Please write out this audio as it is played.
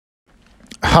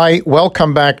Hi,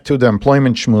 welcome back to the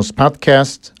Employment Shmooze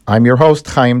podcast. I'm your host,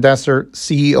 Chaim Desser,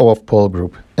 CEO of Pole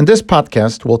Group. In this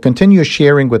podcast, we'll continue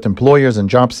sharing with employers and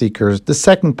job seekers the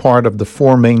second part of the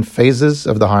four main phases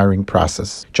of the hiring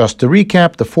process. Just to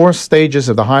recap, the four stages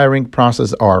of the hiring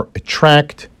process are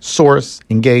attract, source,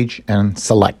 engage, and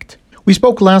select. We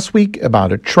spoke last week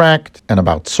about attract and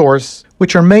about source,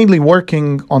 which are mainly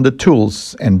working on the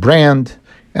tools and brand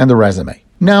and the resume.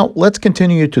 Now, let's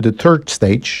continue to the third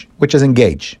stage, which is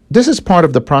engage. This is part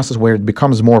of the process where it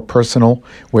becomes more personal,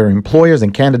 where employers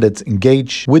and candidates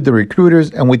engage with the recruiters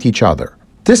and with each other.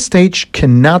 This stage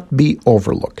cannot be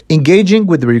overlooked. Engaging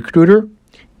with the recruiter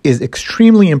is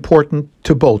extremely important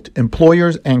to both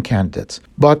employers and candidates,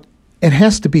 but it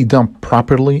has to be done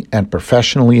properly and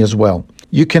professionally as well.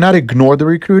 You cannot ignore the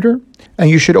recruiter,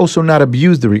 and you should also not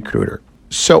abuse the recruiter.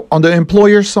 So on the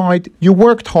employer side, you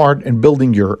worked hard in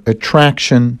building your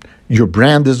attraction, your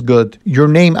brand is good, your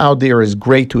name out there is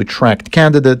great to attract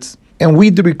candidates, and we,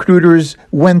 the recruiters,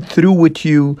 went through with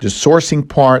you the sourcing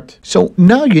part. So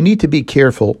now you need to be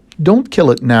careful. Don't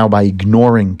kill it now by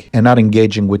ignoring and not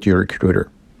engaging with your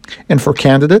recruiter. And for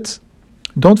candidates,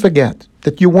 don't forget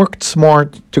that you worked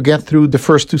smart to get through the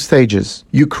first two stages.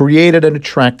 You created an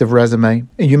attractive resume,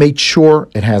 and you made sure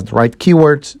it has the right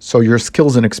keywords, so your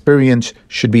skills and experience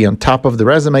should be on top of the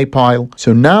resume pile.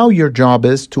 So now your job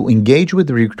is to engage with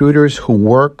the recruiters who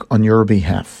work on your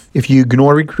behalf. If you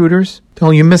ignore recruiters,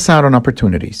 then you miss out on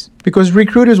opportunities. Because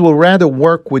recruiters will rather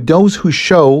work with those who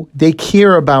show they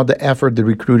care about the effort the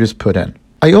recruiters put in.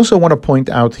 I also want to point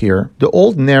out here the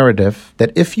old narrative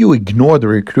that if you ignore the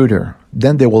recruiter,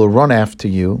 then they will run after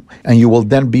you and you will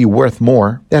then be worth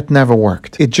more. That never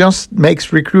worked. It just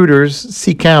makes recruiters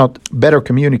seek out better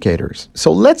communicators.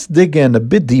 So let's dig in a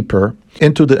bit deeper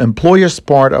into the employer's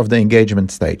part of the engagement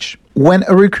stage. When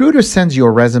a recruiter sends you a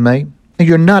resume and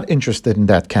you're not interested in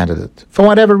that candidate, for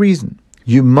whatever reason,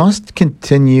 you must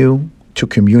continue to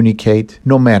communicate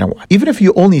no matter what. Even if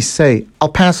you only say, I'll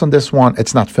pass on this one,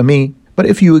 it's not for me. But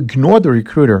if you ignore the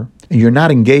recruiter and you're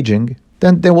not engaging,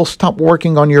 then they will stop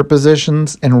working on your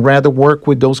positions and rather work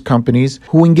with those companies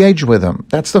who engage with them.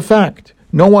 That's the fact.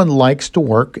 No one likes to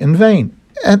work in vain.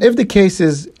 And if the case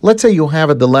is, let's say you have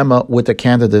a dilemma with a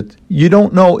candidate, you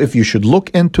don't know if you should look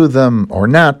into them or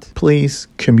not, please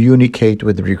communicate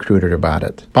with the recruiter about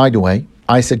it. By the way,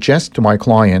 I suggest to my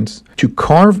clients to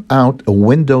carve out a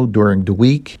window during the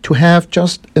week to have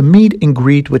just a meet and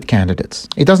greet with candidates.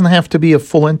 It doesn't have to be a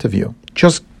full interview.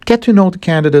 Just get to know the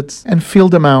candidates and feel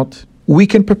them out. We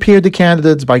can prepare the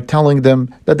candidates by telling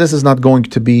them that this is not going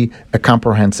to be a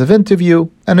comprehensive interview,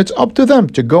 and it's up to them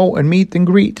to go and meet and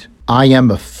greet. I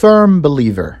am a firm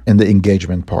believer in the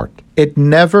engagement part. It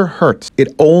never hurts.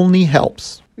 It only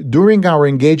helps. During our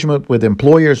engagement with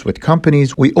employers, with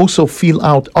companies, we also feel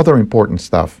out other important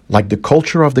stuff, like the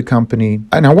culture of the company.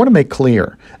 And I want to make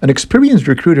clear, an experienced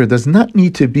recruiter does not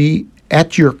need to be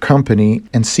at your company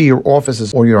and see your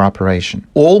offices or your operation.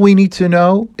 All we need to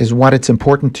know is what it's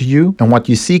important to you and what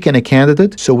you seek in a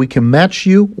candidate so we can match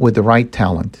you with the right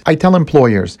talent. I tell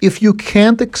employers, if you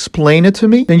can't explain it to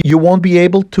me, then you won't be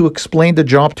able to explain the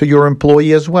job to your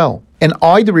employee as well. And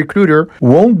I, the recruiter,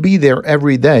 won't be there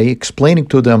every day explaining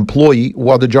to the employee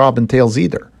what the job entails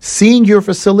either. Seeing your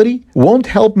facility won't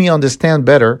help me understand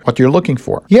better what you're looking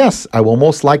for. Yes, I will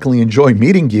most likely enjoy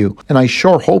meeting you, and I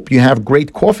sure hope you have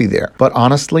great coffee there. But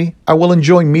honestly, I will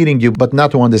enjoy meeting you, but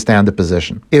not to understand the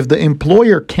position. If the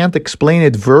employer can't explain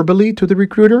it verbally to the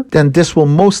recruiter, then this will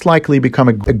most likely become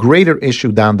a greater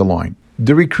issue down the line.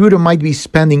 The recruiter might be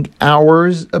spending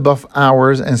hours above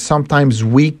hours and sometimes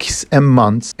weeks and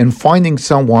months in finding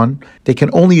someone they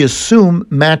can only assume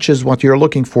matches what you're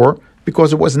looking for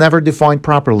because it was never defined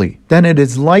properly. Then it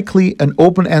is likely an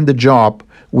open-ended job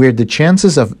where the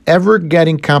chances of ever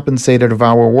getting compensated for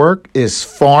our work is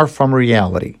far from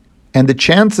reality. And the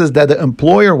chances that the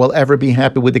employer will ever be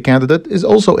happy with the candidate is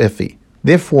also iffy.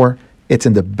 Therefore, it's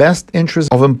in the best interest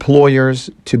of employers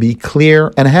to be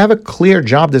clear and have a clear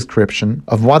job description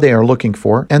of what they are looking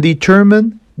for and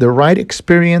determine the right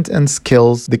experience and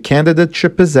skills the candidate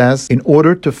should possess in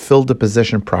order to fill the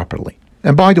position properly.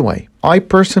 And by the way, I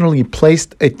personally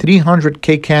placed a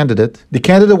 300K candidate. The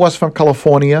candidate was from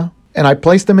California, and I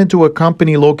placed them into a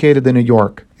company located in New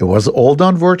York. It was all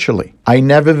done virtually. I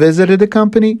never visited the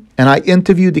company, and I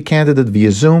interviewed the candidate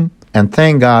via Zoom, and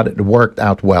thank God it worked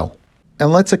out well.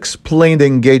 And let's explain the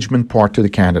engagement part to the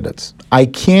candidates. I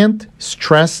can't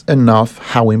stress enough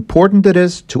how important it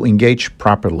is to engage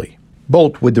properly,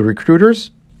 both with the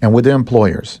recruiters and with the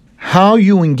employers. How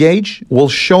you engage will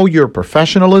show your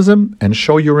professionalism and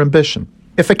show your ambition.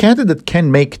 If a candidate can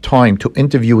make time to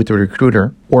interview with a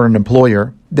recruiter or an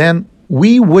employer, then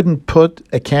We wouldn't put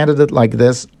a candidate like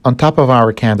this on top of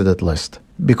our candidate list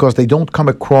because they don't come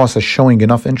across as showing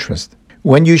enough interest.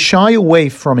 When you shy away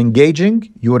from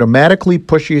engaging, you automatically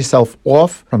push yourself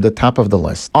off from the top of the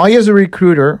list. I, as a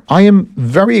recruiter, I am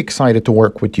very excited to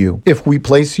work with you. If we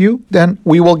place you, then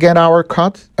we will get our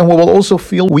cut and we will also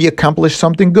feel we accomplished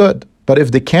something good. But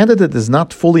if the candidate is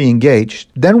not fully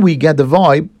engaged, then we get the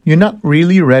vibe you're not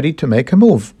really ready to make a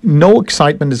move. No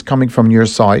excitement is coming from your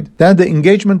side. Then the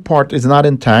engagement part is not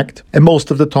intact, and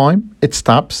most of the time, it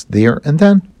stops there and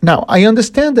then. Now, I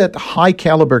understand that high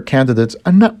caliber candidates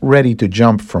are not ready to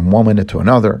jump from one minute to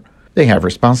another. They have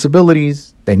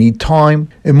responsibilities, they need time,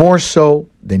 and more so,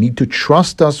 they need to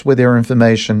trust us with their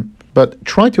information. But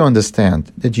try to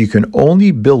understand that you can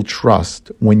only build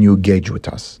trust when you engage with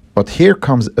us. But here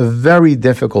comes a very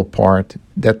difficult part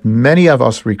that many of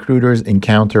us recruiters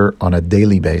encounter on a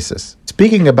daily basis.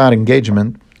 Speaking about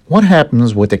engagement, what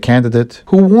happens with a candidate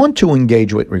who want to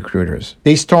engage with recruiters?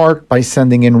 They start by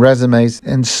sending in resumes,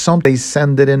 and some they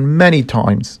send it in many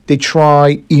times. They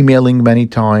try emailing many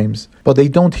times, but they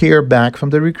don't hear back from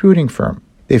the recruiting firm.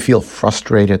 They feel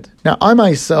frustrated. Now, I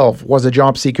myself was a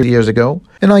job seeker years ago,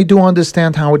 and I do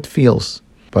understand how it feels.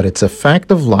 But it's a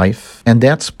fact of life, and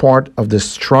that's part of the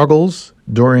struggles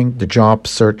during the job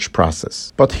search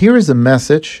process. But here is a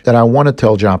message that I want to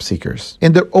tell job seekers.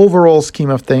 In the overall scheme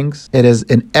of things, it is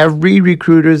in every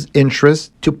recruiter's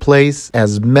interest to place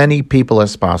as many people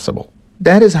as possible.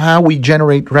 That is how we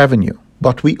generate revenue.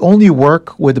 But we only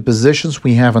work with the positions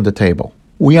we have on the table.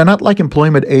 We are not like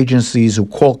employment agencies who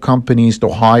call companies to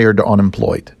hire the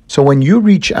unemployed. So when you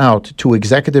reach out to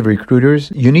executive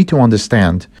recruiters, you need to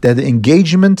understand that the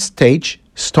engagement stage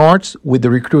starts with the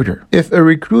recruiter. If a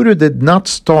recruiter did not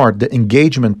start the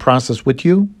engagement process with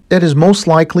you, that is most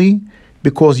likely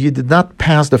because you did not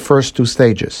pass the first two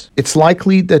stages. It's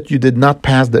likely that you did not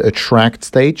pass the attract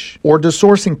stage or the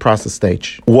sourcing process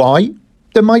stage. Why?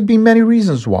 There might be many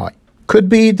reasons why. Could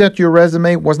be that your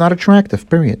resume was not attractive,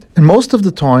 period. And most of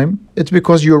the time, it's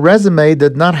because your resume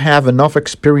did not have enough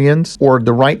experience or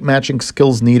the right matching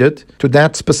skills needed to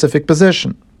that specific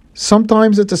position.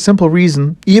 Sometimes it's a simple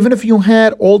reason, even if you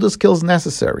had all the skills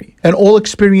necessary and all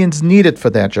experience needed for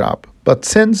that job. But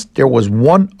since there was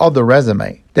one other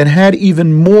resume that had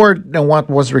even more than what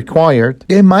was required,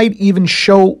 they might even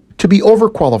show to be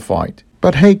overqualified.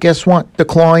 But hey, guess what? The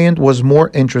client was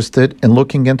more interested in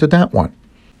looking into that one.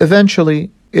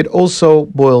 Eventually, it also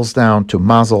boils down to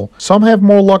mazel. Some have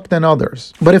more luck than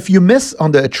others. But if you miss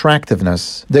on the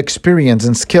attractiveness, the experience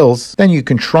and skills, then you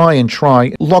can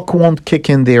try. Luck won't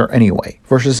kick in there anyway.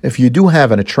 Versus if you do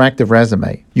have an attractive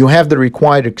resume, you have the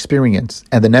required experience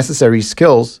and the necessary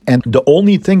skills, and the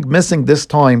only thing missing this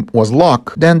time was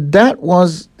luck, then that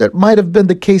might have been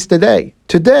the case today.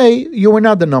 Today, you were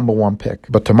not the number one pick,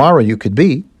 but tomorrow you could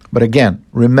be. But again,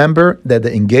 remember that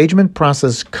the engagement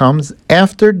process comes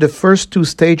after the first two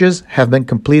stages have been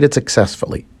completed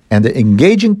successfully. And the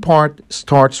engaging part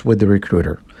starts with the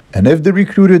recruiter. And if the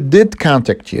recruiter did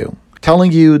contact you,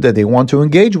 telling you that they want to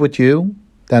engage with you,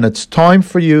 then it's time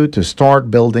for you to start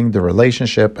building the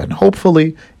relationship. And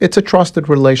hopefully, it's a trusted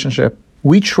relationship.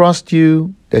 We trust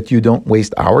you that you don't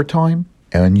waste our time.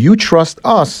 And you trust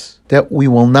us that we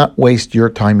will not waste your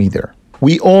time either.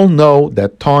 We all know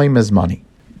that time is money.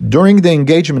 During the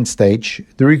engagement stage,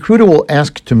 the recruiter will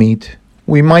ask to meet.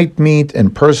 We might meet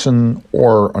in person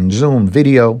or on Zoom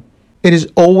video. It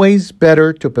is always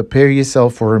better to prepare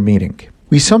yourself for a meeting.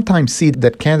 We sometimes see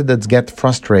that candidates get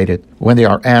frustrated when they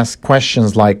are asked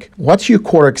questions like, "What's your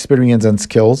core experience and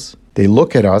skills?" They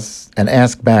look at us and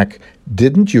ask back,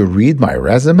 "Didn't you read my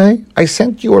resume? I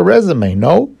sent you a resume,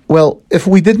 no?" Well, if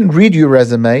we didn't read your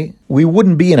resume, we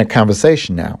wouldn't be in a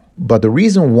conversation now. But the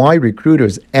reason why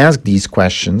recruiters ask these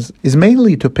questions is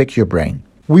mainly to pick your brain.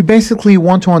 We basically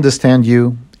want to understand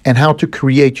you and how to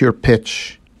create your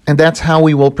pitch. And that's how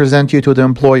we will present you to the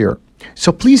employer.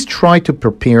 So please try to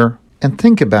prepare and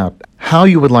think about how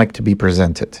you would like to be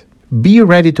presented. Be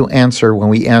ready to answer when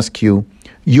we ask you,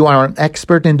 "You are an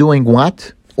expert in doing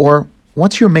what?" Or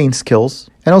 "What's your main skills?"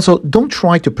 And also, don't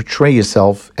try to portray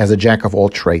yourself as a jack of all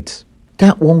trades.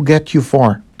 That won't get you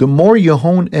far. The more you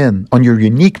hone in on your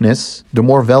uniqueness, the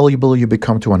more valuable you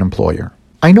become to an employer.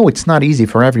 I know it's not easy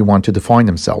for everyone to define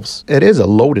themselves. It is a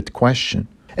loaded question.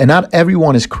 And not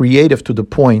everyone is creative to the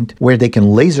point where they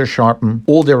can laser sharpen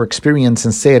all their experience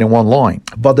and say it in one line.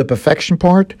 But the perfection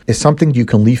part is something you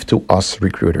can leave to us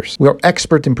recruiters. We are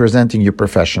expert in presenting you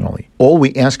professionally. All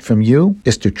we ask from you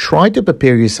is to try to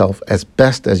prepare yourself as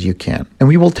best as you can, and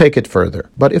we will take it further.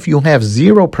 But if you have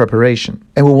zero preparation,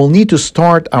 and we will need to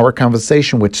start our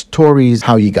conversation with stories,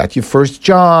 how you got your first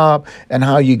job, and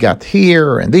how you got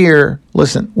here and there,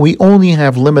 listen, we only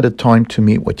have limited time to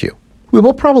meet with you. We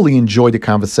will probably enjoy the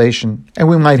conversation, and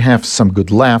we might have some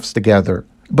good laughs together.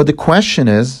 But the question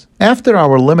is, after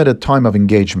our limited time of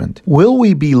engagement, will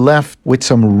we be left with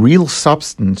some real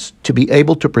substance to be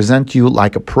able to present you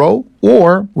like a pro,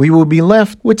 or we will be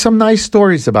left with some nice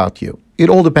stories about you? It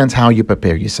all depends how you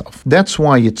prepare yourself. That's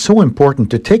why it's so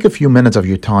important to take a few minutes of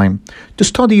your time to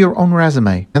study your own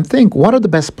resume and think, what are the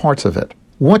best parts of it?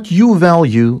 What you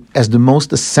value as the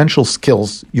most essential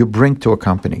skills you bring to a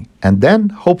company. And then,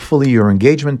 hopefully, your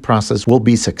engagement process will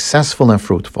be successful and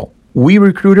fruitful. We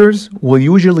recruiters will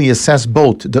usually assess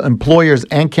both the employers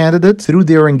and candidates through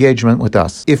their engagement with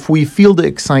us. If we feel the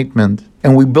excitement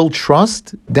and we build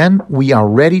trust, then we are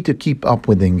ready to keep up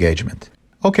with the engagement.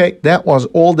 Okay, that was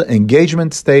all the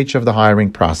engagement stage of the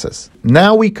hiring process.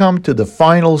 Now we come to the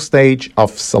final stage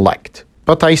of select.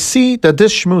 But I see that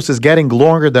this schmooze is getting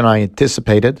longer than I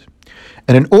anticipated,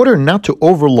 and in order not to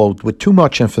overload with too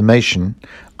much information,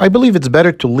 I believe it's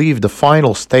better to leave the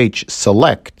final stage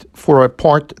select for a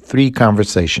part 3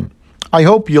 conversation. I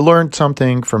hope you learned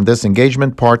something from this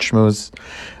engagement part schmooze,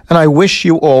 and I wish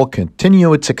you all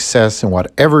continued success in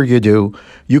whatever you do.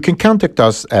 You can contact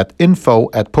us at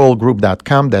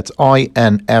info@polgroup.com. That's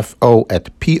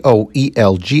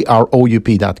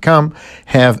info@poelgroup.com.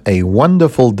 Have a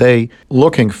wonderful day.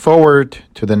 Looking forward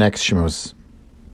to the next schmooze.